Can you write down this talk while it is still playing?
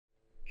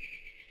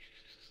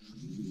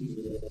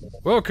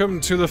Welcome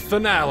to the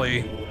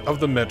finale of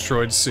the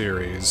Metroid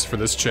series for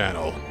this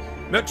channel,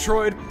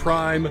 Metroid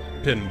Prime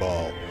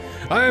Pinball.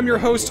 I am your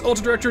host,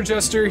 Ultra Director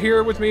Jester.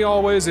 Here with me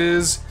always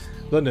is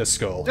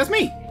TheNSCL. That's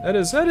me! That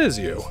is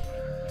you.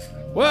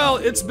 Well,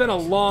 it's been a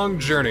long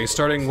journey,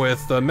 starting with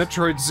the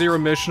Metroid Zero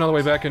mission all the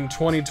way back in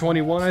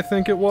 2021, I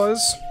think it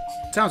was.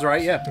 Sounds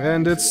right, yeah.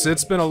 And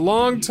it's been a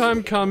long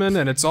time coming,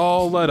 and it's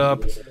all led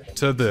up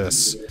to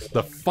this.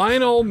 The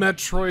final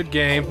Metroid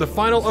game, the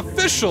final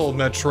official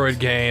Metroid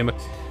game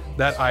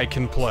that I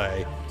can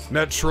play.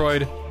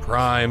 Metroid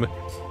Prime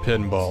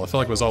Pinball. I feel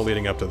like it was all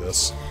leading up to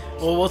this.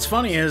 Well, what's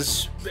funny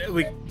is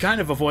we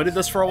kind of avoided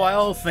this for a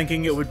while,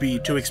 thinking it would be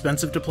too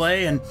expensive to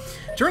play, and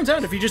turns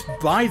out if you just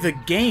buy the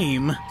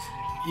game,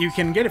 you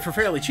can get it for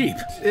fairly cheap.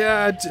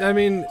 Yeah, I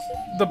mean,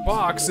 the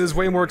box is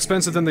way more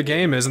expensive than the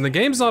game is, and the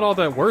game's not all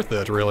that worth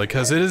it, really,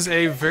 because it is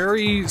a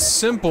very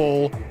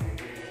simple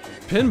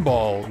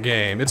pinball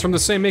game. It's from the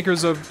same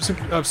makers of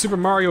Super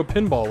Mario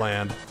Pinball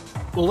Land.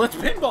 Well, let's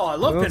pinball. I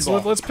love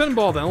pinball. Let's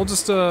pinball then. We'll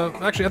just,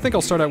 actually, I think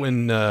I'll start out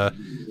in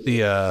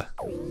the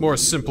more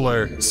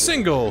simpler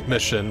single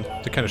mission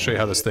to kind of show you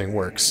how this thing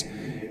works.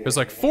 There's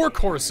like 4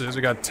 courses.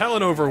 We got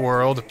Talon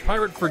Overworld,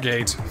 Pirate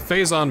Frigate,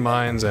 Phazon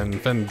Mines, and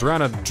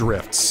Vendrana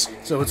Drifts.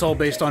 So it's all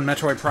based on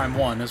Metroid Prime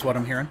 1, is what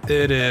I'm hearing?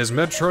 It is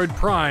Metroid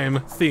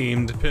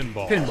Prime-themed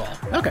pinball.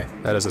 Pinball. Okay.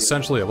 That is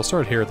essentially it. We'll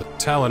start here at the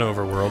Talon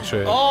Overworld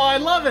shade. Oh, I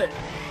love it!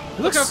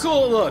 Look how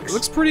cool it looks! It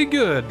looks pretty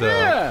good, though.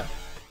 Yeah!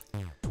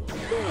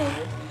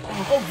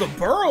 Oh, the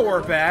Burrower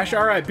Bash!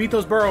 Alright, beat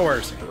those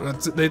Burrowers.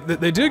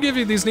 They do give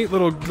you these neat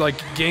little, like,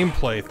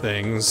 gameplay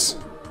things.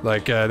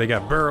 Like, they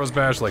got Burrows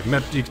Bash, like,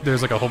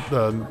 there's like a whole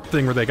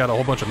thing where they got a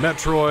whole bunch of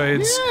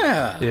Metroids.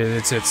 Yeah!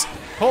 It's a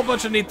whole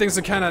bunch of neat things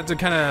to kind of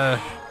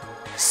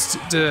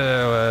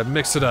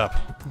mix it up.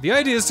 The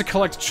idea is to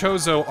collect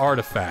Chozo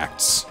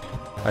artifacts,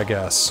 I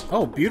guess.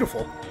 Oh,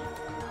 beautiful.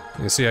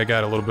 You see I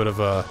got a little bit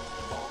of a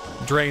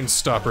drain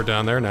stopper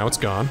down there, now it's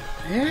gone.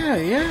 Yeah,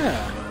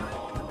 yeah.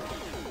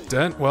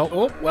 Well.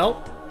 Oh,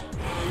 well.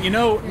 You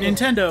know,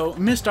 Nintendo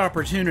missed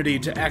opportunity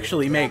to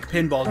actually make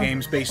pinball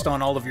games based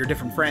on all of your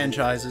different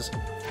franchises.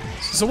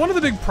 So one of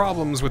the big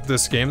problems with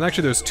this game,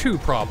 actually there's 2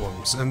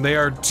 problems, and they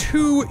are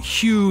 2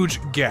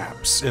 huge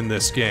gaps in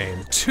this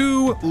game.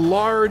 2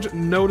 large,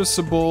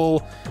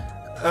 noticeable,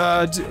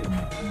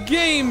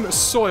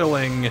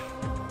 game-soiling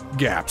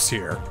gaps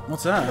here.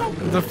 What's that?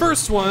 The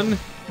first one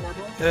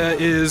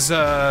is,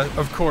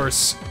 of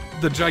course,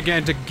 the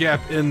gigantic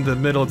gap in the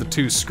middle of the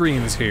 2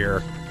 screens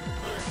here.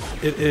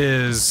 It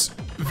is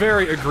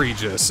very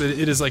egregious.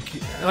 It is like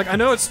I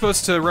know it's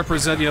supposed to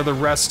represent, you know, the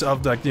rest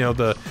of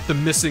the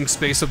missing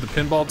space of the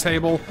pinball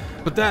table,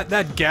 but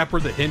that gap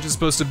where the hinge is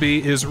supposed to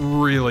be is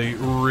really,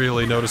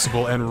 really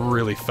noticeable and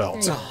really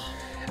felt.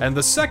 And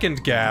the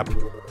second gap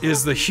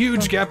is the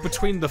huge gap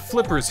between the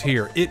flippers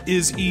here. It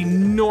is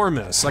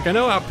enormous. Like, I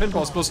know how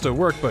pinball's supposed to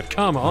work, but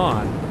come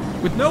on.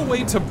 With no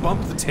way to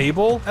bump the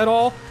table at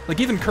all, like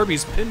even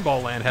Kirby's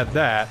Pinball Land had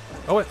that.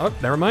 Oh,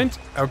 never mind.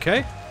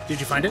 Okay. Did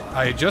you find it?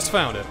 I just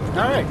found it.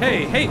 Alright.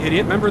 Hey,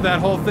 idiot, remember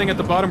that whole thing at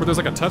the bottom where there's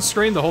like a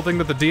touchscreen, the whole thing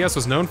that the DS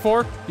was known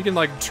for? You can,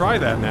 like, try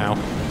that now.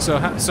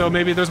 So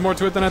maybe there's more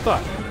to it than I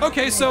thought.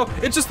 Okay, so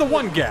it's just the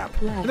one gap.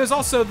 And there's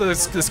also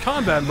this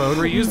combat mode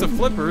where you use the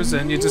flippers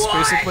and you just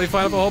basically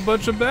fight up a whole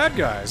bunch of bad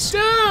guys.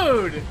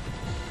 Dude!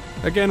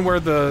 Again,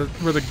 where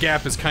the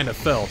gap is kind of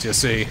felt, you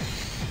see.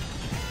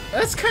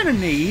 That's kind of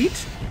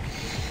neat.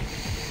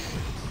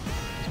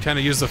 You kind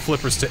of use the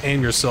flippers to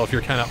aim yourself,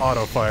 you're kind of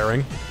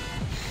auto-firing.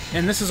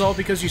 And this is all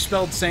because you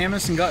spelled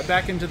Samus and got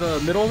back into the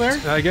middle there?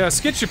 I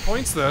guess. Gets you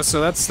points though, so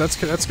that's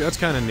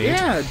kind of neat.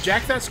 Yeah,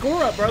 jack that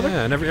score up, brother.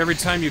 Yeah, and every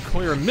time you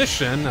clear a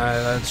mission,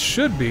 that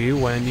should be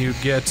when you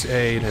get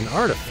an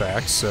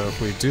artifact. So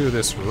if we do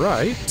this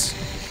right,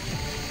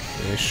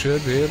 we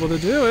should be able to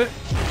do it.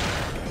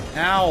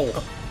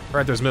 Ow!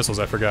 Right, there's missiles.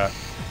 I forgot.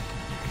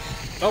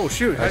 Oh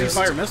shoot! How do you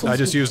fire missiles? I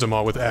just used them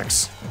all with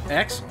X.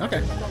 X?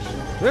 Okay.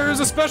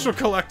 There's a special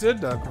collected.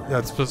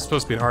 That's supposed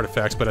to be an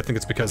artifact, but I think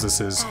it's because this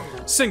is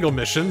single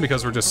mission,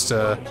 because we're just,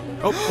 oh,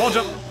 wall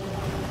jump!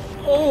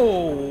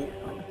 Oh!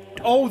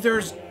 Oh,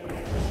 there's...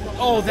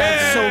 Oh,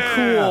 that's so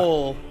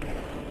cool!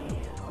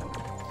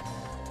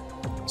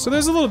 So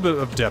there's a little bit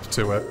of depth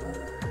to it.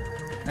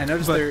 I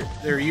noticed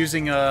they're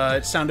using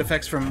sound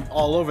effects from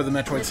all over the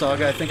Metroid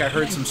saga. I think I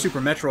heard some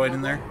Super Metroid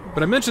in there.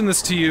 But I mentioned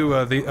this to you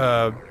the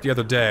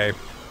other day.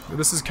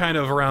 This is kind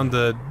of around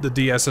the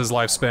DS's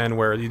lifespan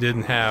where you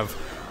didn't have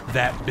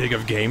that big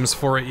of games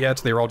for it yet.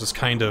 They were all just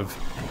kind of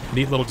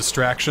neat little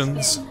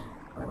distractions.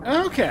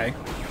 Okay.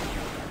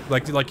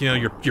 Like you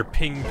know, your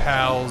Ping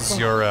Pals,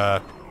 your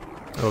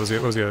what was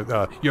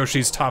it?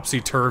 Yoshi's Topsy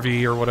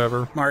Turvy or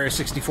whatever. Mario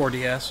 64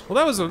 DS. Well,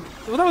 that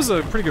was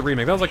a pretty good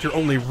remake. That was like your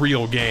only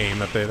real game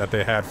that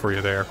they had for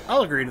you there.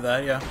 I'll agree to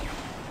that, yeah.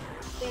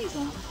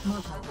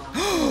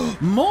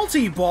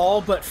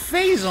 Multi-ball, but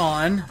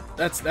Phazon.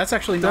 That's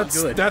actually not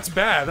good. That's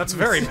bad. That's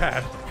very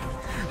bad.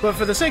 But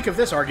for the sake of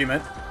this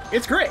argument,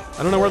 it's great.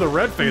 I don't know where the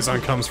red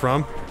Phazon comes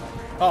from.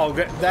 Oh,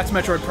 that's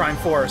Metroid Prime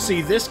 4.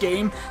 See, this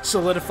game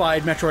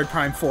solidified Metroid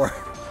Prime 4.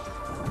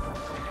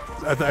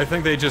 I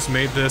think they just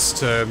made this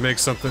to make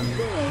something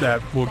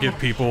that will give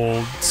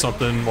people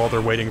something while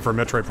they're waiting for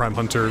Metroid Prime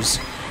Hunters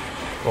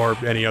or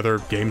any other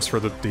games for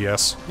the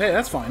DS. Hey,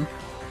 that's fine.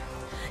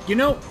 You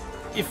know,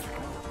 if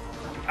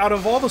out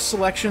of all the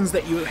selections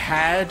that you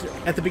had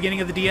at the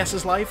beginning of the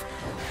DS's life,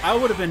 I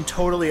would have been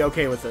totally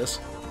okay with this.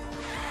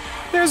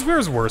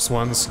 There's worse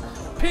ones.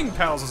 Ping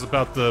Pals is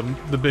about the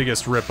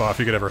biggest ripoff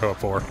you could ever hope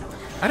for.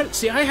 I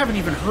haven't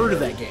even heard of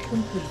that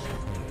game.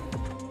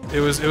 It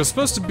was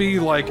supposed to be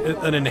like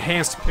an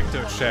enhanced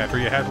PictoChat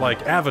where you had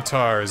like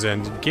avatars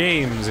and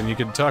games and you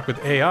could talk with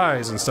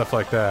AIs and stuff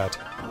like that.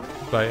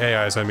 By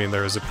AIs, I mean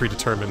there was a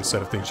predetermined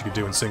set of things you could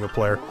do in single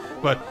player.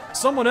 But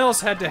someone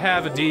else had to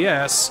have a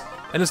DS,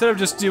 and instead of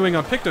just doing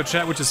a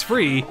PictoChat, which is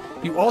free,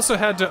 you also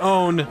had to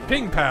own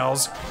Ping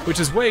Pals, which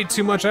is way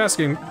too much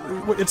asking.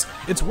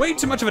 It's way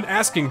too much of an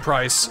asking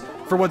price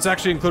for what's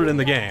actually included in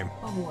the game.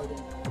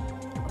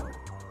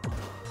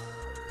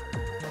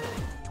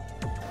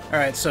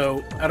 Alright,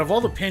 so, out of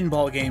all the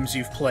pinball games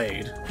you've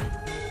played...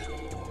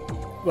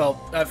 Well,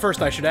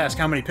 first I should ask,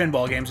 how many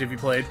pinball games have you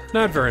played?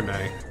 Not very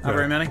many. Not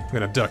very many? I'm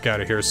gonna duck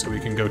out of here so we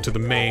can go to the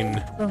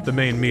main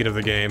meat of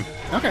the game.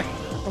 Okay.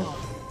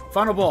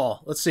 Final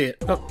ball. Let's see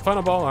it. Oh,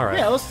 final ball? Alright.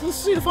 Yeah, let's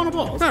see the final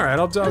ball. Alright,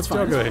 I'll go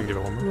ahead and give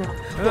it one more.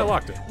 And I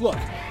locked it. Look,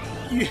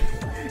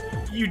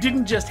 you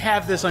didn't just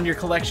have this on your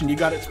collection, you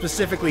got it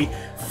specifically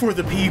for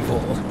the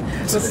people.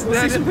 So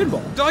let's see some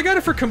pinball. I got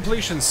it for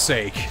completion's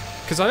sake.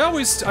 Because I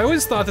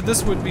always thought that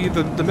this would be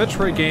the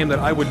Metroid game that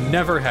I would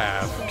never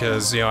have.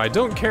 Because, you know, I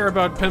don't care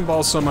about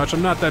pinball so much,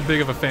 I'm not that big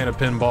of a fan of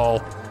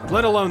pinball.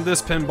 Let alone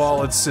this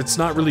pinball, it's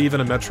not really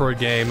even a Metroid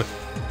game.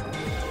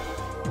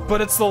 But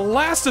it's the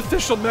last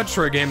official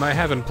Metroid game I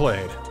haven't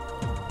played.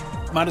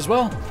 Might as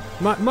well.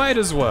 Might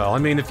as well. I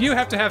mean, if you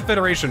have to have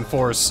Federation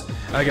Force,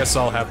 I guess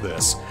I'll have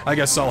this. I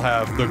guess I'll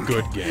have the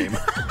good game.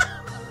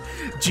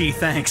 Gee,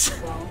 thanks.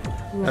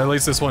 At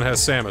least this one has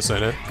Samus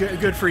in it.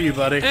 Good for you,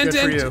 buddy. Good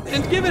for you.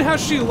 And given how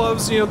she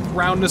loves, you know, the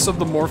roundness of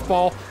the morph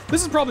ball,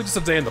 this is probably just a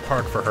day in the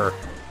park for her.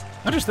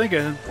 I'm just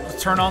thinking,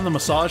 turn on the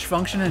massage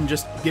function and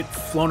just get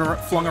flung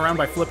around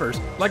by flippers.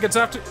 Like it's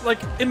after, like,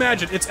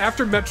 imagine, it's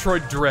after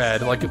Metroid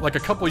Dread, like a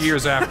couple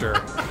years after,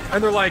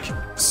 and they're like,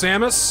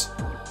 Samus,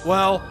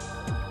 well,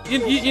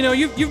 you know,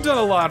 you've done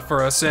a lot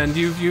for us, and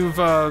you've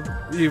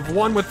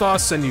won with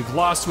us, and you've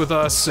lost with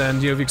us,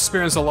 and you've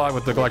experienced a lot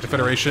with the Galactic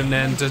Federation,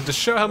 and to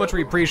show how much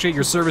we appreciate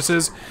your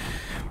services,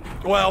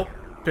 well,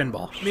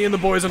 pinball. Me and the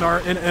boys in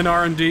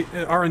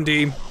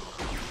R&D,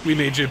 we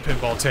made you a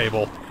pinball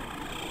table.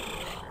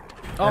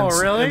 Oh,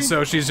 really? And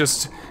so she's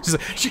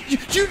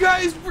like, you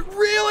guys,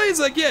 really? It's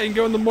like, yeah, you can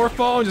go in the morph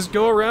ball and just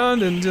go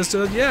around and just,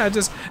 yeah,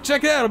 just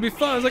check it out, it'll be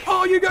fun. It's like,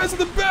 oh, you guys are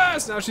the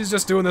best! Now she's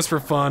just doing this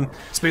for fun.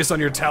 It's based on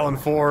your Talon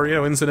 4, you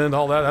know, incident,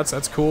 all that,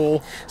 that's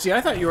cool. See,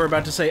 I thought you were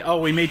about to say, oh,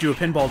 we made you a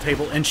pinball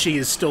table and she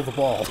is still the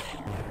ball.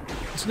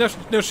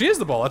 No, she is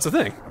the ball, that's the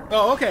thing.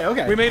 Oh, okay,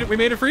 okay. We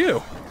made it for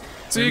you.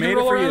 So you can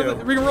roll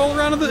around. We can roll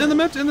around in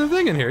the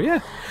thing in here, yeah.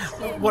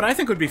 What I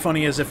think would be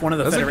funny is if one of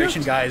the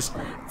Federation guys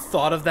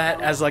thought of that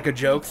as like a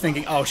joke,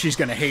 thinking, "Oh, she's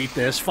gonna hate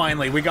this.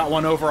 Finally, we got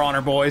one over on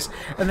her, boys."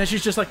 And then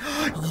she's just like,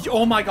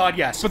 "Oh my God,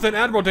 yes." But then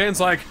Admiral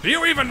Dan's like, "Do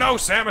you even know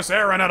Samus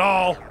Aran at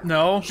all?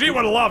 No. She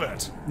would love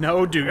it.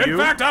 No, do you? In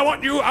fact, I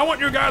want you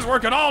guys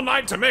working all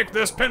night to make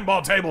this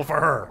pinball table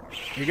for her.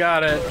 You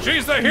got it.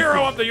 She's the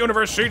hero of the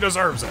universe. She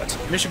deserves it.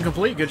 Mission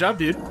complete. Good job,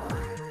 dude."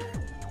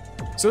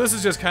 So this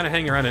is just kind of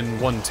hanging around in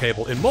one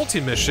table. In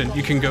multi-mission,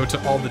 you can go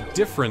to all the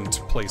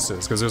different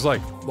places, because there's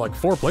like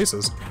 4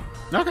 places.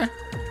 Okay.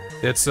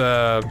 It's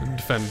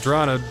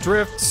Fendrana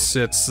Drifts,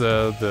 it's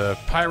the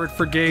Pirate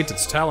Frigate,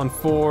 it's Talon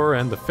 4,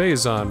 and the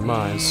Phazon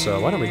Mines. So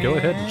why don't we go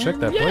ahead and check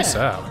that place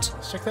out?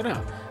 Let's check that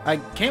out. I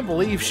can't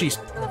believe she's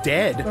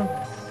dead.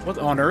 What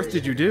on earth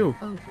did you do?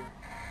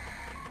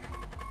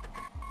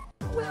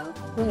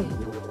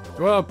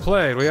 Well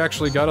played. We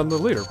actually got on the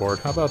leaderboard.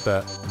 How about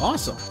that?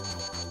 Awesome.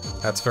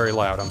 That's very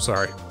loud, I'm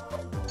sorry.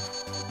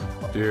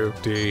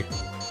 D.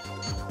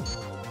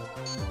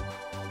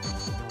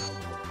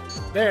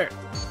 There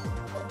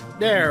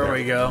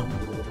we go.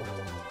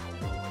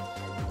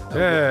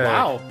 Hey.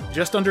 Wow,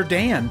 just under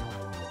Dan.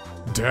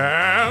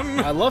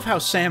 Dan? I love how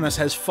Samus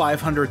has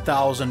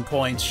 500,000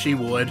 points. She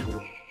would.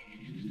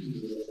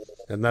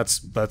 And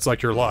that's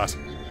like your lot.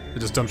 It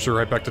just dumps you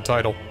right back to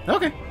title.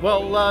 Okay,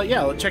 well,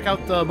 yeah, let's check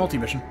out the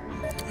multi-mission.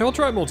 Hey, we'll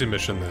try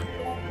multi-mission then.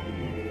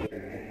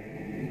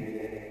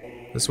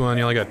 This one,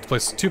 you only got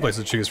 2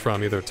 places to choose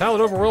from, either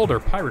Talon Overworld or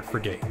Pirate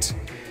Frigate.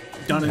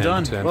 Done and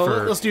done. Well,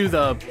 let's do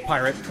the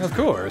pirate. Of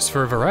course,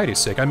 for variety's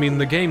sake. I mean,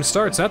 the game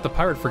starts at the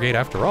Pirate Frigate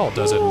after all,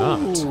 does it not?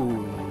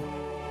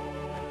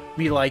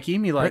 Me likey,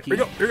 me likey.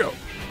 Here you go.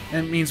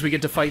 And it means we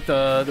get to fight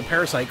the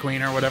Parasite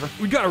Queen or whatever.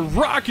 We got a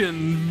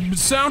rockin'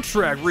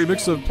 soundtrack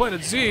remix of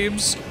Planet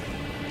Zebes.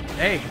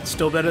 Hey, it's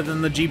still better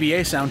than the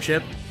GBA sound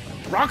chip.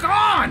 Rock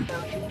on!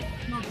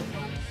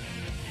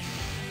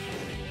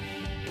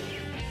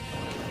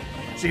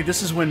 See,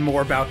 this is when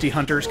more bounty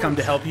hunters come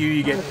to help you.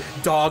 You get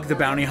Dog the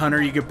bounty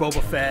hunter, you get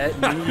Boba Fett,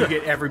 and you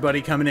get everybody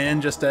coming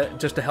in just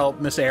to help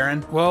Miss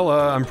Aaron. Well,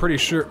 I'm pretty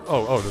sure.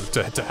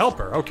 To help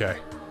her. Okay.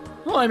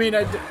 Well, I mean,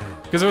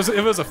 because if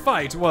it was a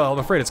fight, well, I'm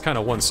afraid it's kind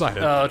of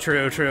one-sided. Oh,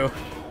 true.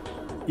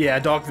 Yeah,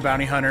 Dog the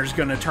bounty hunter is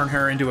gonna turn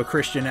her into a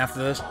Christian after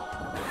this.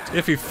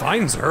 If he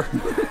finds her.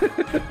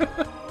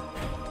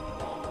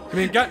 I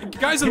mean,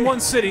 guys in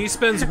one city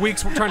spends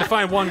weeks trying to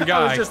find one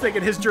guy. I was just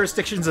thinking his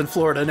jurisdiction's in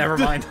Florida. Never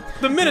mind.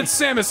 The minute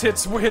Samus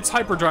hits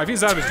hyperdrive,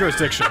 he's out of his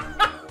jurisdiction.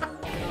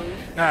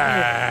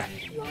 I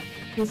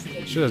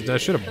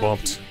should have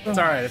bumped. It's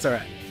all right. It's all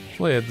right.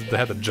 Well, they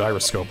had the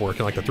gyroscope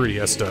working like the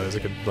 3DS does.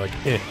 It could like.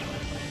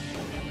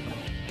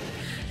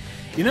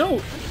 You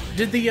know,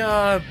 did the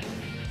I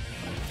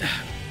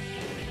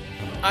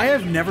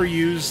have never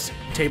used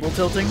table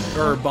tilting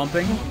or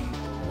bumping.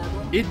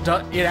 It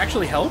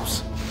actually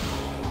helps.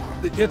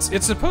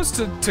 It's supposed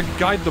to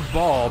guide the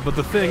ball, but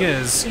the thing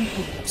is,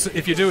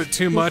 if you do it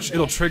too much,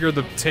 it'll trigger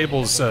the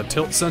table's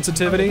tilt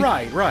sensitivity.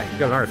 Right. You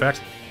got an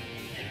artifact.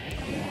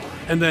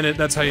 And then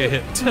that's how you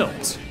hit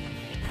tilt.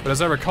 But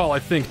as I recall, I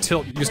think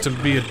tilt used to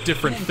be a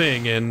different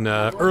thing in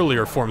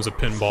earlier forms of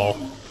pinball,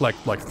 like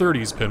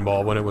 30s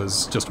pinball, when it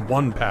was just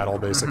one paddle,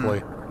 basically.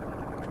 Mm-hmm.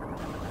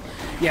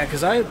 Yeah,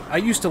 because I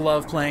used to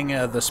love playing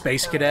the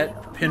Space Cadet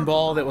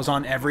pinball that was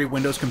on every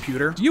Windows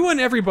computer. You and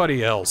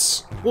everybody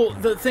else. Well,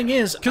 the thing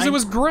is... Because it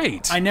was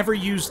great. I never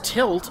used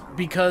tilt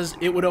because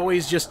it would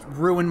always just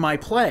ruin my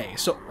play.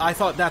 So I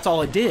thought that's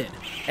all it did,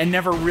 and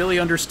never really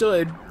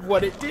understood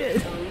what it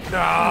did.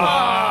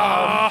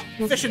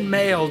 Fish and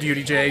mailed,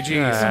 UDJ,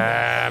 jeez.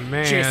 Ah,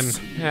 man.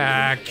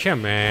 Jeez.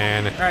 Come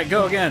on. Alright,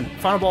 go again.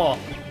 Final ball.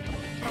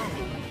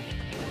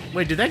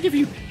 Wait, did that give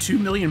you 2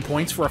 million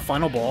points for a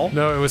final ball?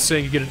 No, it was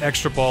saying you get an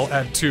extra ball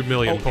at 2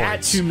 million points.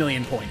 At 2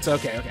 million points.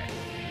 Okay.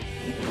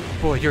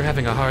 Boy, you're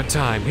having a hard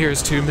time.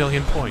 Here's 2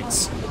 million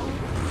points.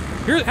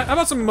 How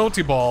about some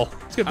multi-ball?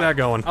 Let's get that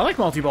going. I like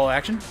multi-ball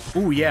action.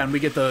 Ooh, yeah, and we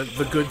get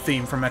the good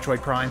theme from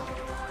Metroid Prime.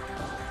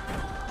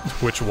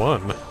 Which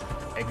one?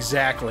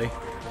 Exactly.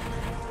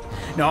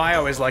 No, I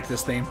always like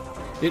this theme.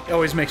 It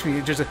always makes me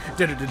just...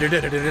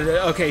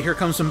 Okay, here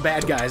comes some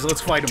bad guys.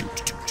 Let's fight them.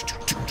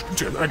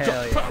 I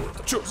got power of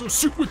the chosen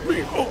suit with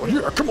me. Oh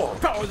yeah, come on.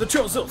 Power of the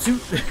chosen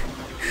suit.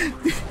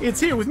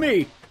 It's here with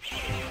me.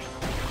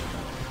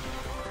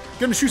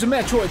 Gonna shoot some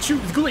Metroid,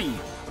 shoot with glee.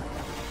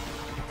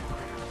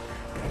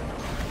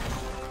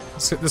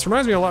 This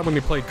reminds me a lot when we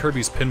played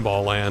Kirby's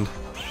Pinball Land.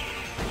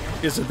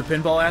 Is it the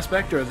pinball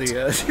aspect or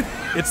the...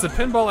 It's the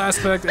pinball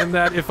aspect, and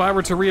that if I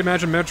were to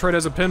reimagine Metroid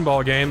as a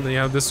pinball game, you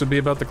know, this would be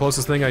about the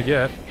closest thing I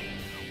get.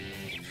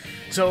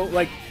 So,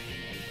 like,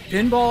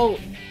 pinball...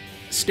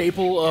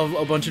 staple of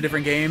a bunch of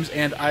different games,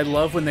 and I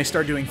love when they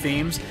start doing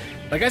themes.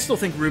 Like, I still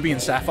think Ruby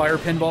and Sapphire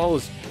Pinball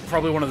is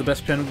probably one of the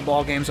best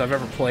pinball games I've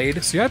ever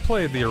played. See, I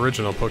played the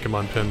original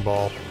Pokemon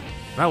Pinball.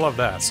 I love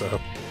that,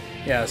 so...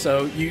 Yeah,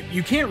 so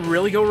you can't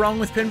really go wrong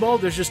with pinball,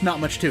 there's just not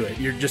much to it.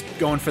 You're just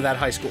going for that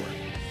high score.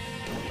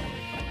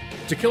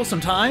 To kill some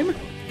time,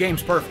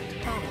 game's perfect.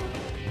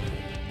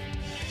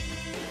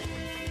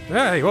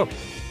 Hey, whoa.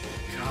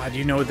 God,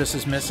 you know what this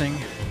is missing?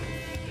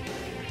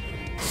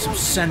 Some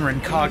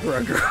Senran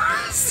Kagura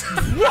girls.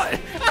 What?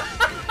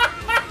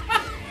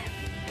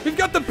 We've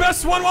got the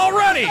best one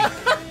already!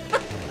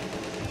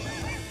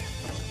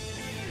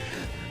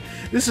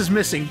 This is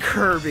missing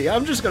Kirby.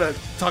 I'm just gonna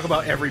talk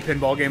about every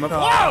pinball game.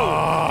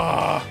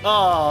 Whoa!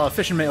 Oh,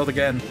 fish and mailed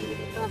again.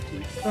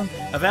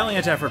 A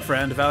valiant effort,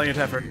 friend. A valiant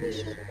effort.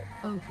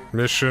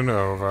 Mission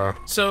over.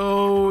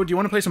 So, do you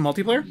want to play some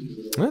multiplayer?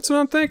 That's what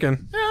I'm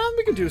thinking. Yeah,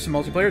 we can do some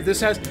multiplayer.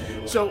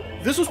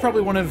 This was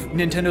probably one of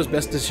Nintendo's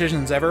best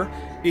decisions ever,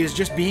 is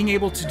just being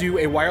able to do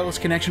a wireless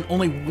connection.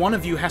 Only one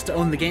of you has to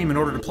own the game in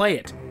order to play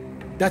it.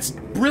 That's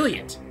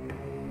brilliant.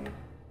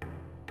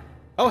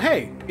 Oh,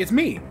 hey, it's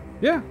me.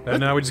 Yeah, and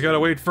now we just gotta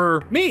wait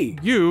for... Me.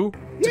 You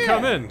to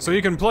come in, so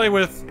you can play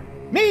with...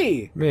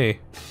 Me. Me.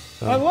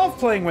 I love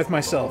playing with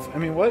myself. I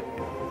mean, what?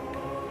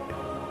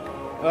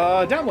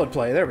 Download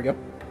play. There we go.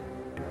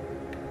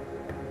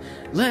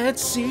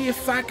 Let's see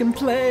if I can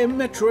play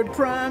Metroid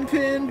Prime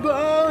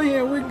Pinball.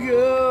 Here we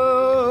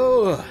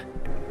go.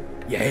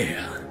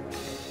 Yeah.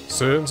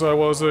 Since I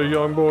was a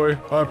young boy,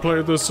 I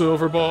played the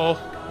silver ball.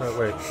 Oh,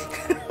 wait.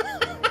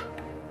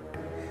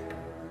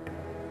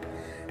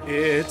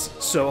 It's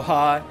so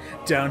hot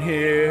down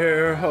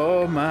here.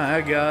 Oh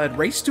my god.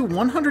 Race to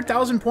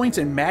 100,000 points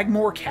in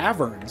Magmore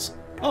Caverns.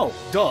 Oh,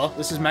 duh.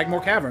 This is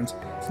Magmore Caverns.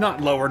 It's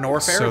not Lower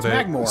Norfair, it's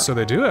Magmore. So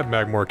they do have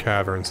Magmore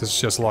Caverns. It's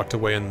just locked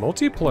away in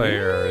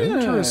multiplayer. Yeah.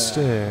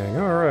 Interesting.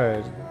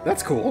 Alright.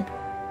 That's cool.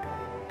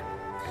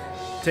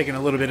 Taking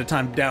a little bit of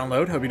time to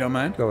download. Hope you don't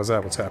mind. Oh, is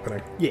that what's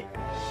happening? Yeah.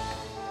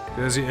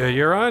 Because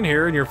you're on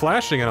here and you're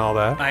flashing and all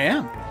that. I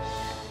am.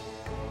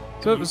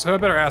 So I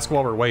better ask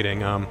while we're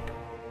waiting.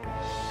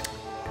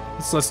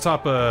 Let's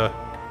talk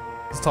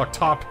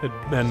top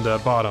and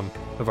bottom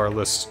of our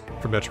list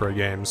for Metroid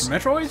games.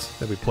 Metroids?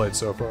 That we played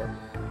so far.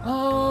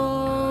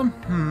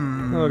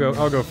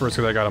 I'll go first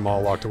because I got them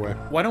all locked away.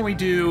 Why don't we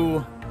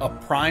do a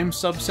Prime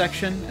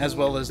subsection as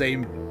well as a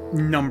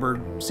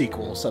numbered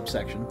sequel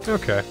subsection?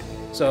 Okay.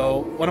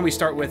 So why don't we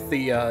start with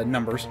the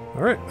numbers?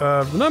 All right.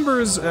 The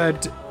numbers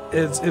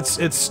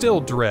it's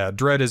still Dread.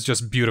 Dread is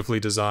just beautifully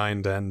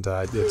designed, and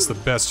it's the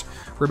best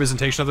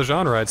representation of the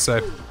genre, I'd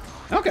say.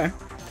 Okay.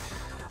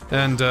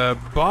 And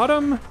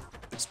bottom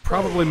is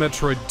probably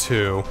Metroid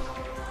 2.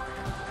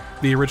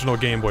 The original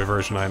Game Boy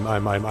version, I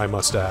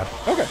must add.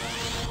 Okay.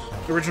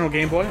 Original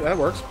Game Boy, that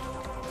works.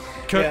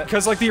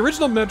 Because, like, the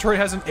original Metroid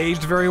hasn't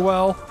aged very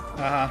well.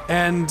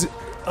 And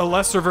a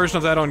lesser version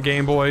of that on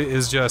Game Boy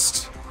is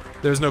just...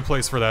 There's no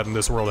place for that in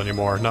this world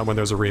anymore, not when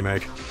there's a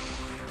remake.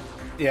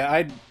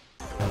 Yeah,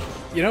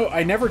 you know,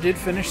 I never did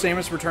finish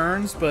Samus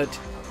Returns, but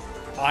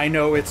I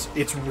know it's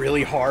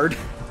really hard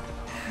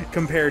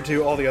compared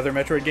to all the other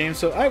Metroid games,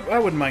 so I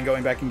wouldn't mind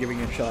going back and giving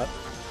it a shot.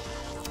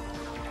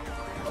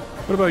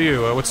 What about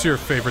you? What's your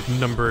favorite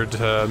numbered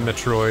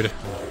Metroid?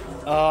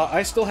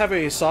 I still have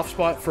a soft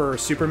spot for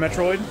Super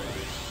Metroid,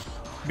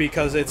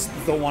 because it's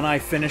the one I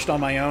finished on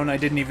my own. I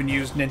didn't even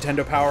use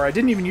Nintendo Power. I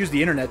didn't even use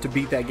the internet to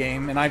beat that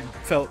game, and I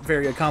felt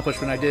very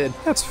accomplished when I did.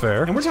 That's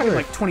fair. And we're talking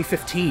like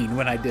 2015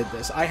 when I did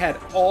this. I had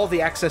all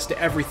the access to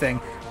everything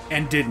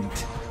and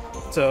didn't.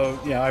 So,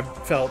 yeah, I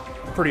felt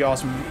pretty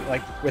awesome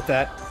like with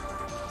that.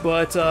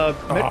 But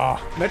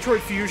Metroid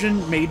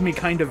Fusion made me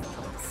kind of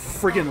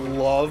friggin'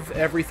 love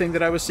everything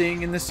that I was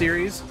seeing in this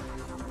series.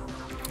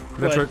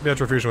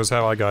 Metroid Fusion was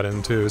how I got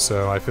into,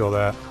 so I feel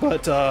that.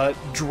 But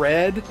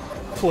Dread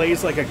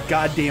plays like a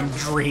goddamn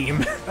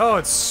dream. Oh,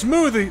 it's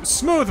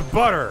smooth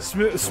butter.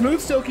 Smooth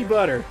silky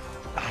butter.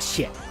 Ah,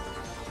 shit.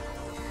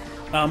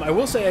 I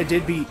will say I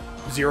did beat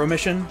Zero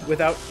Mission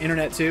without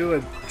internet too.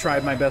 I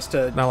tried my best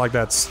to... Not like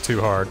that's too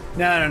hard.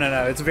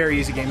 No. It's a very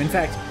easy game. In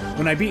fact,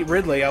 when I beat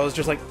Ridley, I was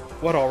just like,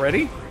 what,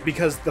 already?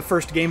 Because the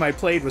first game I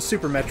played was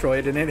Super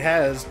Metroid, and it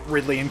has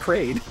Ridley and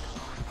Kraid.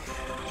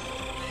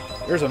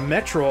 There's a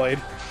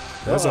Metroid.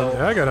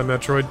 I got a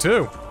Metroid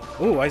too.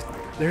 Ooh,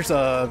 there's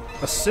a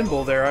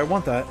symbol there. I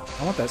want that.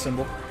 I want that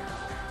symbol.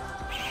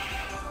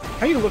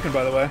 How you looking,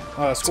 by the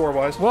way,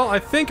 score-wise? Well, I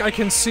think I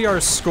can see our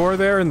score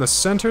there in the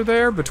center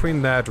there,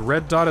 between that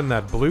red dot and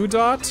that blue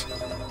dot,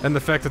 and the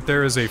fact that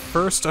there is a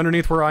first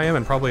underneath where I am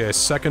and probably a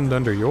second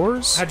under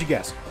yours. How'd you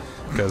guess?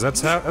 Because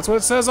that's what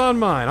it says on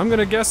mine. I'm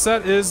gonna guess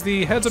that is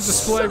the heads-up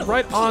display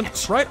right on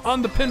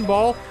the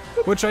pinball,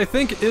 which I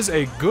think is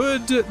a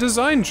good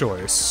design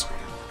choice.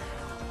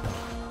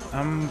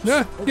 I'm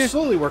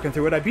slowly working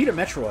through it. I beat a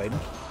Metroid.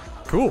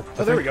 Cool.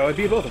 Oh, there we go. I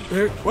beat both of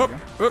them.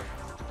 Whoop.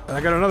 I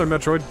got another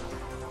Metroid.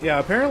 Yeah,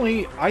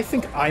 apparently, I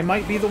think I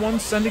might be the one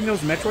sending those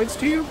Metroids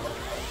to you,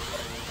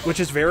 which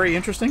is very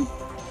interesting.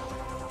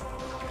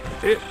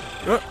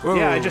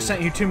 Yeah, I just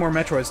sent you 2 more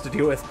Metroids to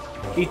deal with.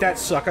 Eat that,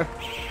 sucker.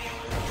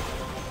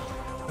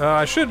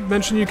 I should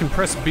mention you can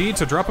press B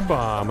to drop a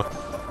bomb.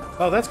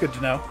 Oh, that's good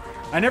to know.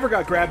 I never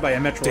got grabbed by a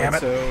Metroid, Damn it.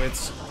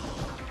 so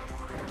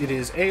it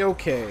is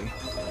A-okay.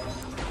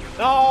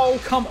 Oh,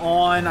 come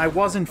on, I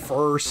wasn't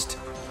first.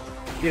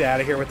 Get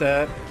out of here with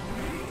that.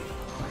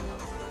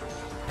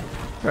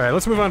 Alright,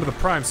 let's move on to the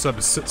Prime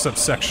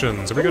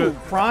subsections. Are we gonna...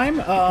 Prime?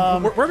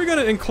 Where are we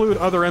gonna include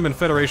Other M and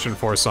Federation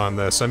Force on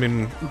this? I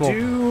mean,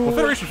 well,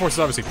 Federation Force is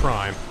obviously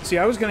Prime. See,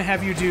 I was gonna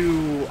have you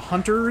do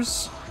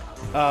Hunters,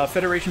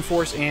 Federation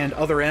Force, and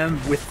Other M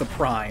with the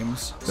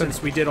Primes,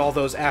 since we did all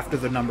those after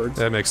the numbered.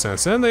 That makes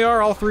sense. And they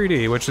are all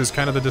 3D, which is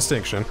kind of the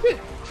distinction.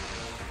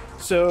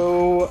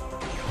 So,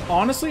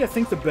 honestly, I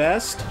think the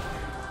best...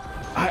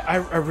 I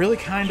really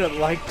kind of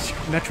liked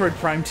Metroid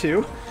Prime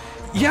 2.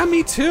 Yeah,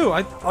 me too.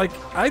 I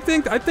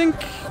think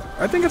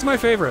it's my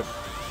favorite.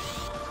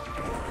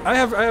 I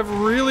have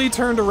really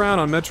turned around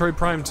on Metroid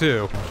Prime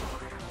 2.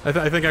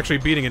 I think actually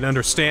beating it and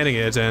understanding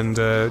it and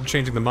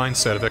changing the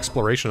mindset of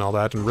exploration and all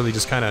that, and really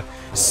just kind of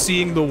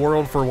seeing the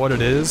world for what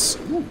it is.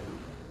 Ooh.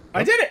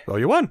 I did it! Well,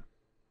 you won.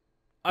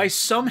 I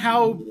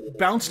somehow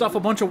bounced off a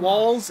bunch of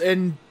walls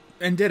and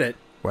did it.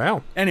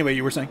 Wow. Anyway,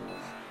 you were saying?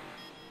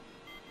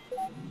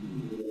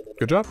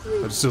 Good job.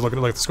 I'm just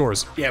looking at the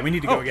scores. Yeah, we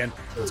need to go again.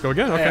 Let's go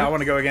again. Okay. Yeah, I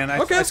want to go again.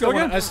 Okay, let's go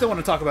again. I still want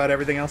to talk about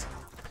everything else.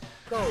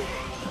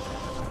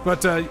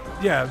 But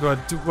yeah. But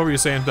what were you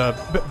saying?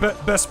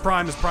 Best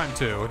Prime is Prime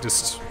 2.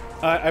 Just.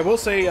 I will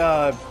say,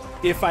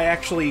 if I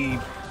actually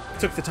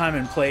took the time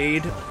and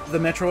played the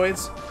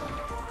Metroids,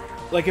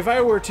 like if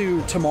I were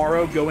to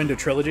tomorrow go into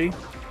Trilogy,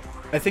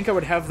 I think I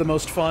would have the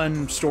most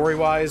fun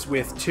story-wise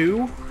with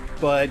 2.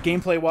 But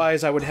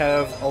gameplay-wise, I would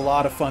have a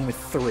lot of fun with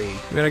 3.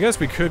 I mean, I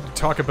guess we could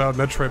talk about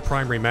Metroid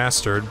Prime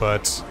Remastered,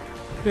 but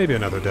maybe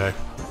another day.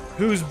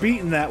 Who's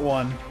beaten that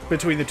one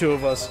between the two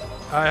of us?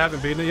 I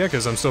haven't beaten it yet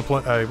because I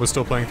was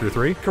still playing through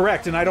 3.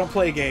 Correct, and I don't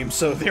play games,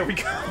 so there we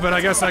go. But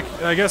I guess I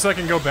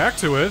can go back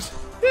to it.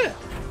 Yeah,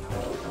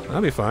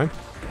 that'll be fine.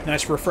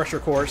 Nice refresher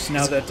course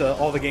now that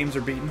all the games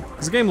are beaten.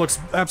 This game looks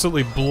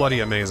absolutely bloody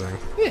amazing.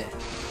 Yeah.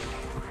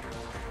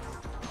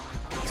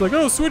 It's like,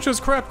 oh, Switch has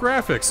crap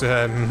graphics.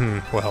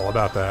 Well,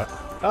 about that.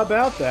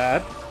 About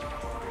that.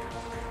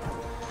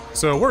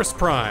 So, worst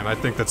Prime, I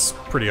think that's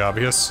pretty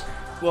obvious.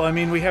 Well, I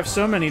mean, we have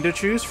so many to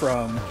choose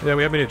from. Yeah,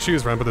 we have many to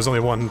choose from, but there's only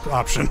one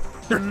option.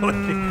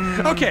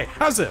 Okay,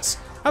 how's this?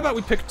 How about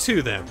we pick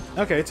 2 then?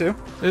 Okay, 2.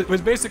 It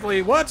was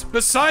basically, what,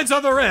 besides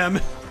Other M,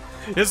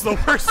 is the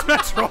worst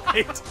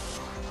Metroid?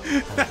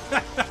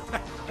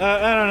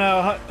 I don't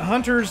know.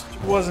 Hunters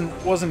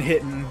wasn't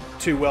hitting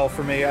too well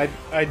for me.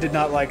 I did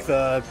not like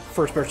the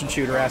first-person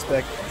shooter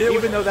aspect,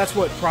 even though that's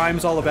what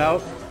Prime's all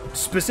about.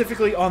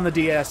 Specifically on the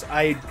DS,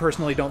 I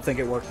personally don't think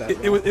it worked that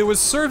well. It was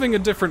serving a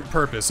different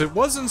purpose. It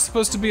wasn't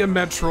supposed to be a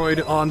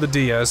Metroid on the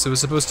DS. It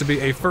was supposed to be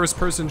a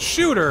first-person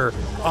shooter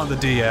on the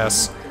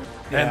DS.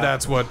 Yeah. And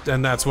that's what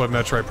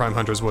Metroid Prime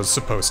Hunters was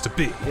supposed to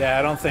be. Yeah,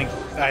 I don't think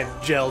I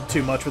gelled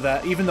too much with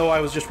that. Even though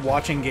I was just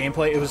watching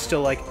gameplay, it was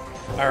still like,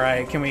 all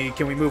right, can we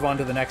move on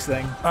to the next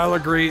thing? I'll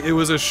agree. It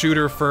was a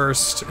shooter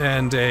first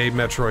and a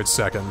Metroid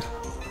second.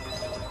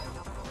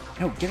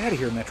 No, get out of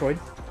here, Metroid.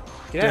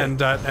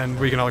 Get out. And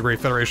we can all agree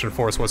Federation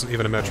Force wasn't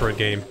even a Metroid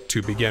game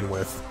to begin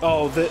with.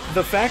 Oh,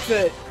 the fact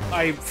that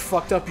I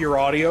fucked up your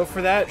audio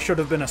for that should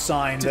have been a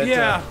sign that.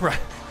 Yeah, right.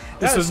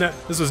 This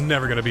was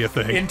never going to be a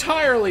thing.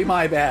 Entirely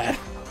my bad.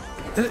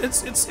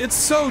 It's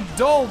so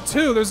dull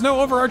too. There's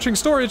no overarching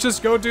story. It's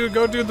just go do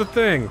the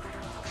thing.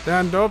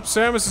 And nope,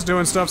 Samus is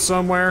doing stuff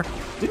somewhere.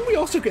 Didn't we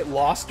also get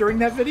lost during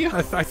that video?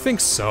 I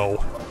think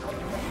so.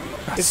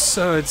 It's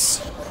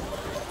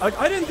like,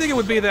 I didn't think it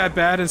would be that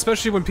bad,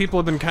 especially when people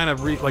have been kind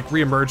of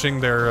re-emerging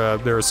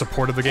their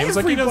support of the game.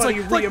 Everybody it's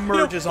like,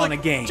 re-emerges on a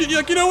game.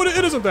 Like, you know what?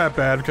 It isn't that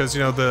bad because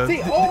the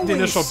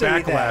initial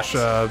backlash,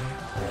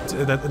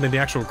 and then the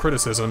actual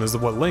criticism is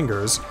what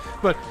lingers.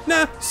 But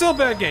nah, still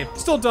bad game.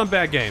 Still dumb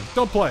bad game.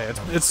 Don't play it.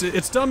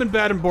 It's dumb and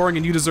bad and boring,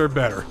 and you deserve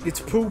better. It's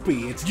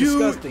poopy. It's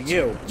disgusting.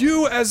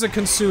 You as a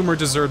consumer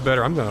deserve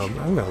better. I'm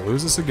gonna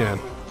lose this again.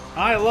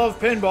 I love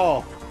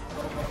pinball.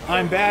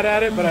 I'm bad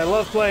at it, but I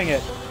love playing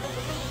it.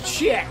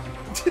 Shit!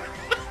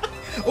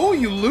 Oh,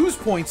 you lose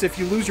points if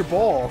you lose your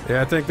ball.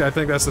 Yeah, I think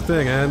that's the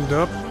thing, and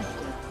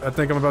I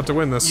think I'm about to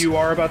win this. You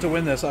are about to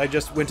win this. I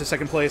just went to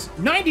second place.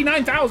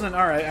 99,000!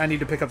 Alright, I need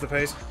to pick up the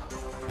pace.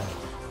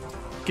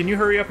 Can you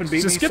hurry up and beat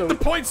me? Just get the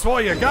points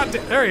for you.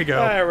 There you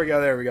go.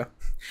 There we go.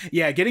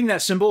 Yeah, getting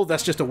that symbol,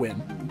 that's just a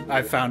win.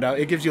 I've found out.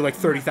 It gives you like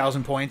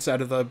 30,000 points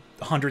out of the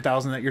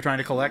 100,000 that you're trying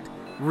to collect.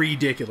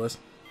 Ridiculous.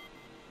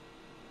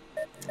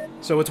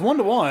 So it's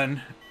 1-1.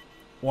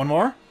 One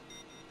more?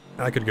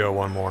 I could go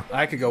one more.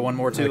 I could go one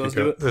more too. Let's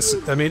do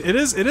it. I mean, it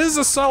is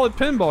a solid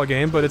pinball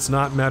game, but it's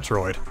not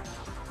Metroid.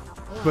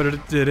 But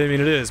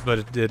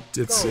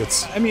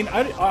it's. I mean,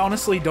 I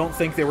honestly don't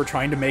think they were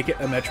trying to make it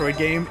a Metroid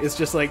game. It's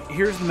just like,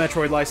 here's the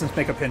Metroid license,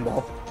 make a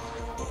pinball.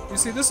 You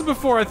see, this is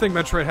before I think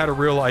Metroid had a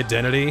real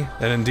identity,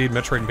 and indeed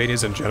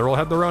Metroidvanias in general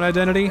had their own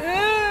identity.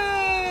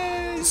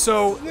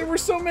 So there were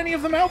so many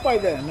of them out by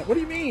then. What do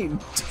you mean?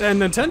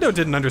 And Nintendo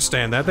didn't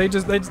understand that. They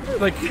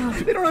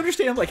don't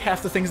understand like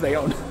half the things they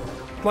own.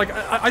 Like,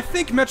 I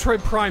think Metroid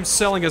Prime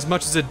selling as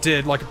much as it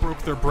did, like,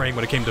 broke their brain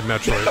when it came to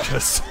Metroid,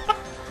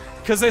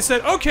 because they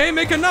said, okay,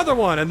 make another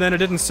one, and then it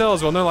didn't sell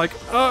as well, and they're like,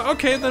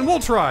 okay, then we'll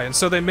try, and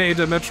so they made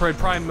a Metroid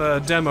Prime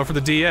demo for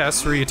the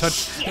DS, where you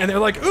touch, and they're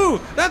like,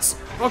 ooh, that's,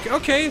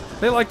 okay,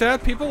 they like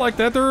that, people like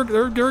that,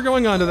 they're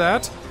going on to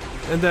that,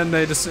 and then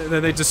they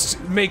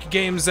just make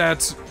games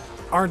that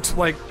aren't,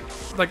 like,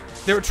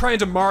 they were trying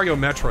to Mario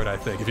Metroid, I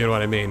think, if you know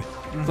what I mean.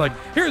 It's like,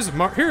 here's a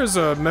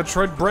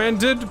Metroid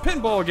branded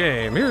pinball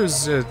game.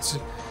 Here's it,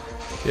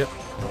 yeah,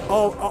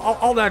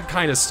 all that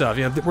kind of stuff.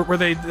 Yeah, where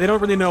they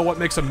don't really know what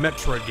makes a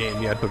Metroid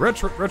game yet, but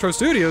Retro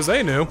Studios,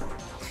 they knew.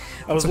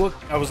 I was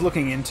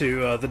looking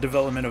into the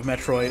development of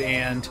Metroid,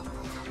 and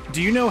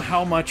do you know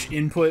how much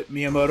input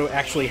Miyamoto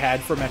actually had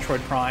for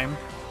Metroid Prime?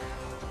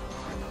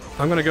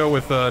 I'm gonna go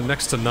with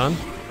next to none.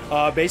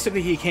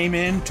 Basically, he came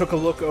in, took a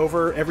look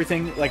over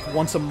everything like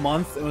once a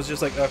month, and was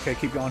just like, okay,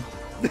 keep going.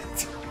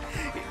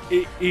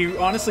 He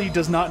honestly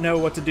does not know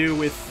what to do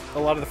with a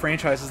lot of the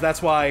franchises.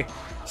 That's why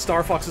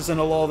Star Fox is in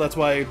a lull. That's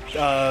why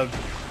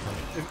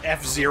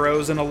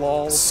F-Zero's in a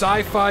lull.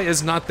 Sci-fi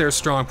is not their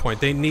strong point.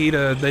 They need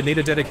a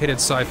dedicated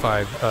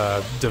sci-fi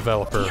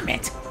developer. Damn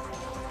it.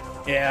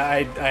 Yeah,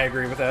 I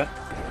agree with that.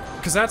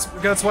 Because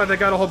that's why they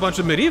got a whole bunch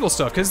of medieval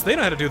stuff, because they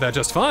know how to do that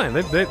just fine.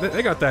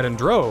 They got that in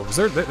droves.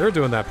 They're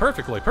doing that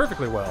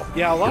perfectly well.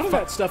 Yeah, a lot of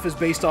that stuff is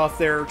based off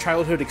their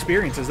childhood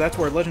experiences. That's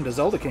where Legend of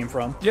Zelda came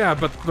from. Yeah,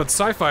 but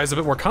sci-fi is a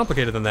bit more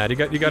complicated than that. You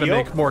got to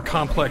make more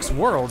complex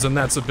worlds, and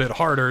that's a bit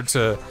harder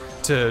to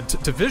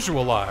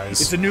visualize.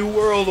 It's a new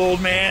world,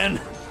 old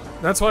man.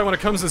 That's why when it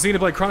comes to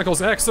Xenoblade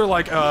Chronicles X, they're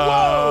like, Whoa!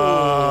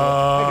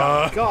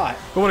 God.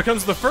 But when it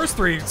comes to the first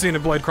 3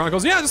 Xenoblade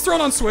Chronicles, yeah, just throw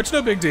it on Switch,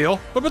 no big deal.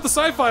 But with the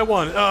sci-fi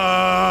one,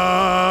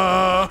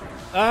 I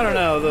don't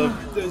know, the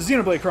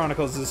Xenoblade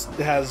Chronicles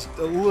has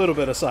a little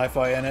bit of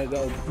sci-fi in it,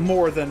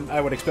 more than I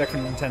would expect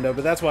from Nintendo,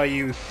 but that's why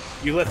you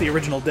let the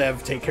original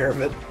dev take care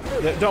of it.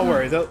 Don't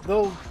worry,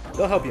 they'll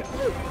help you.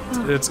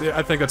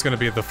 I think that's going to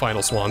be the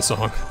final swan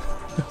song.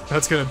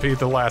 That's gonna be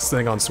the last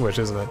thing on Switch,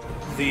 isn't it?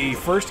 The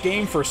first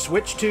game for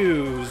Switch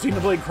 2,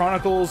 Xenoblade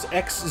Chronicles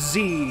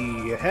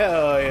XZ.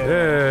 Hell yeah.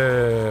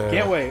 Yeah.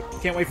 Can't wait.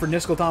 Can't wait for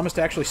Niskel Thomas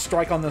to actually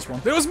strike on this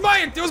one. It was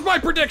my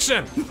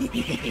prediction!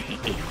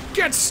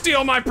 Can't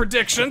steal my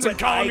predictions and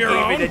call them your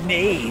own! I gave it a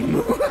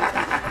name.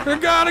 I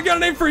got a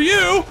name for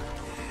you!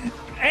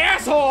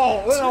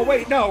 Asshole! Oh,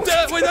 wait, no.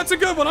 Wait, that's a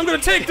good one. I'm gonna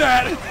take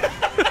that.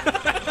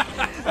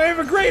 I have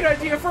a great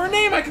idea for a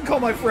name I can call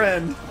my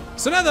friend.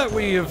 So now that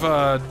we've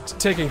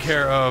taken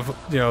care of,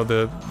 you know,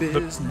 the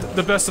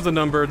best of the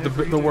number,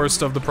 the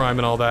worst of the prime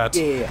and all that,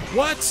 yeah.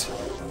 What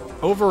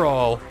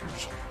overall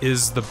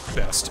is the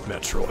best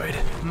Metroid?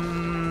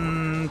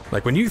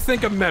 Like when you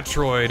think of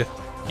Metroid,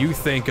 you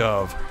think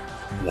of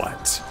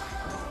what?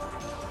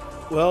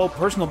 Well,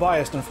 personal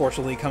bias,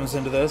 unfortunately, comes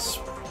into this,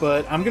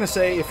 but I'm gonna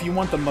say if you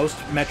want the most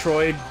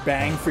Metroid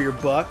bang for your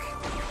buck,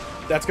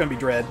 that's gonna be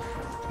Dread.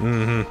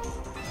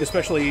 Mm-hmm.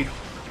 Especially,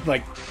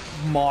 like,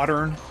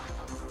 modern.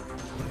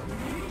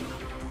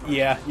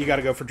 Yeah, you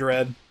gotta go for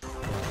Dread.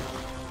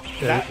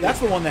 That's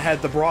the one that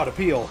had the broad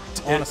appeal,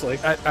 honestly.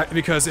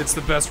 Because it's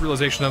the best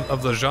realization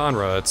of the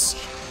genre. It's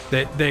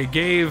they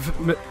gave...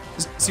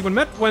 See, when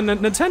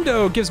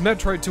Nintendo gives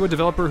Metroid to a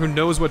developer who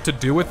knows what to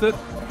do with it,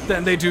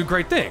 then they do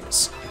great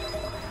things.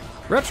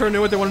 Retro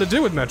knew what they wanted to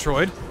do with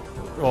Metroid.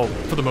 Well,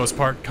 for the most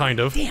part, kind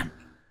of. Damn.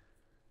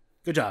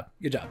 Good job.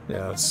 Good job.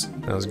 Yeah,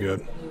 that was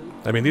good.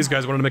 I mean, these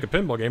guys wanted to make a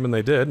pinball game, and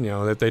they did. You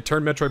know, they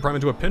turned Metroid Prime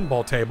into a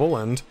pinball table,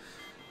 and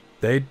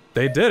they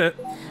did it.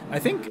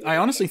 I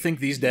honestly think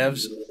these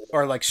devs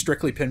are like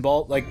strictly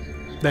pinball. Like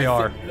they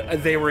are.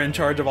 They were in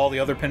charge of all the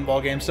other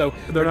pinball games, so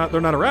they're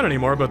not around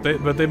anymore. But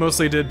they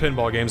mostly did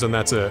pinball games, and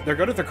that's it. They're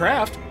good at their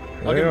craft.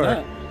 I'll give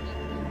them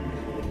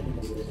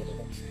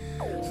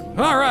that.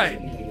 All right.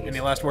 Any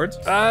last words?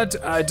 I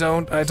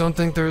don't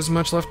think there's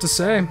much left to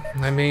say.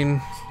 I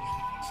mean,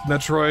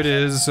 Metroid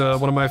is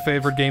one of my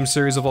favorite game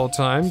series of all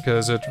time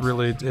because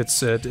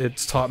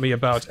it's taught me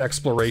about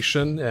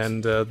exploration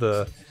and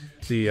the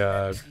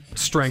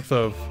strength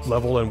of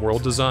level and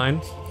world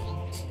design.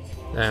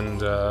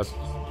 And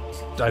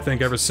I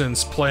think ever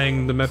since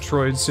playing the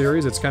Metroid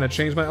series, it's kind of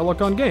changed my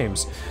outlook on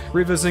games.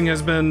 Revisiting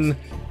has been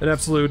an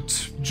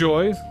absolute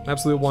joy,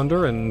 absolute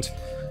wonder, and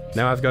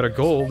now I've got a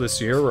goal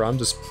this year where I'm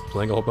just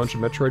playing a whole bunch of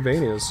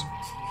Metroidvanias.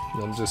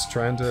 And I'm just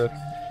trying to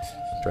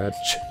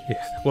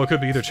well, it could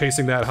be either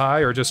chasing that high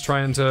or just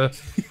trying to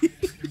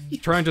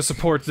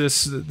support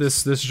this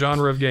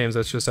genre of games.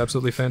 That's just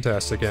absolutely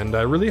fantastic, and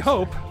I really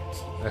hope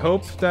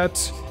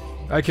that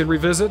I can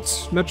revisit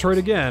Metroid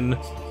again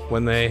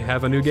when they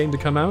have a new game to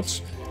come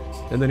out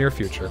in the near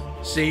future.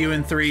 See you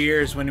in 3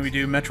 years when we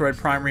do Metroid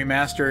Prime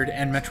Remastered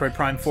and Metroid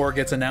Prime 4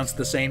 gets announced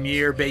the same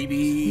year,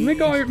 baby.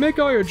 Make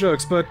all your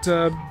jokes, but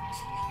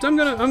I'm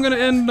gonna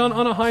end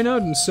on a high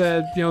note and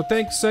say, you know,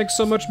 thanks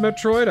so much,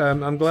 Metroid.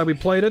 I'm glad we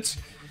played it.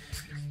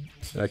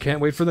 I can't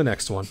wait for the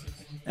next one.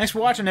 Thanks for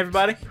watching,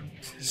 everybody.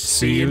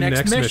 See you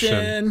next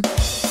mission.